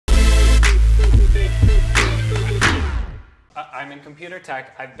I'm in computer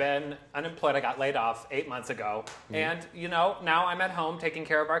tech. I've been unemployed. I got laid off 8 months ago. And, you know, now I'm at home taking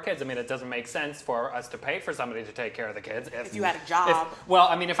care of our kids. I mean, it doesn't make sense for us to pay for somebody to take care of the kids. If you had a job. Well,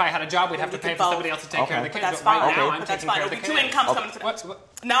 I mean, if I had a job, we'd have to pay for somebody else to take care of the kids. But that's but right fine. now, I'm taking care of the kids. Two incomes coming to the...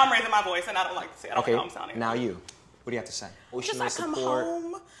 Now I'm raising my voice, and I don't like to say it. I don't know how I'm sounding. Now you. What do you have to say? Just I come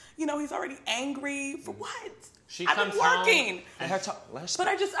home, you know, he's already angry. For what? She I've comes been working. home. Let her talk. But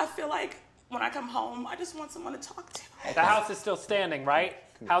I feel like when I come home, I just want someone to talk to. The house is still standing, right?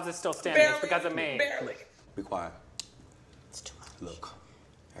 House is still standing. Barely, it's because of me. Barely. Be quiet. It's too much. Look,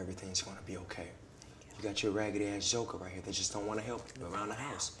 everything's gonna be okay. You got your raggedy ass joker right here that just don't want to help you around the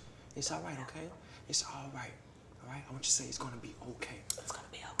house. It's all right, okay? It's all right. All right? I want you to say it's gonna be okay. It's gonna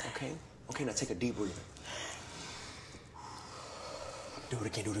be okay. Okay? Okay, now take a deep breath. Do it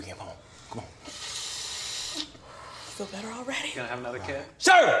again, Come on. Come on. Feel better already? You gonna have another kid?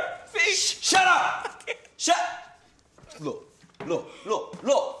 Sir! Shut up! Shut! Look.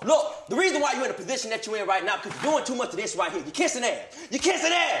 The reason why you're in the position that you're in right now, because you're doing too much of this right here. You're kissing ass.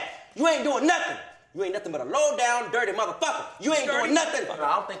 You ain't doing nothing. You ain't nothing but a low-down, dirty motherfucker. You ain't doing nothing. No,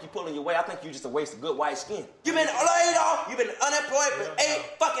 I don't think you're pulling your weight. I think you're just a waste of good white skin. You've been laid off. You've been unemployed for 8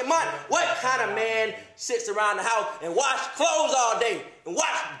 fucking months. What kind of man sits around the house and wash clothes all day and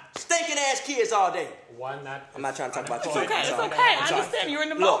watch stinking-ass kids all day? I'm not trying to talk about you. It's okay. I understand. You're in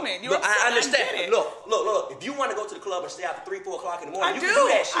the moment. You're upset. I understand. I get it. Look. If you want to go to the club and stay out till 3, 4 o'clock in the morning, you can do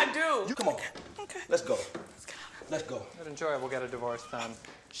that shit. I do. You come on. Okay. Let's go. Good, enjoy. We'll get a divorce then.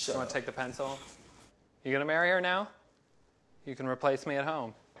 Shut You want to take the pencil? You gonna marry her now? You can replace me at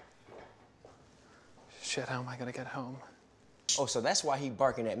home. Shit, how am I gonna get home? Oh, so that's why he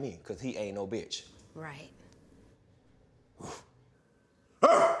barking at me, because he ain't no bitch. Right.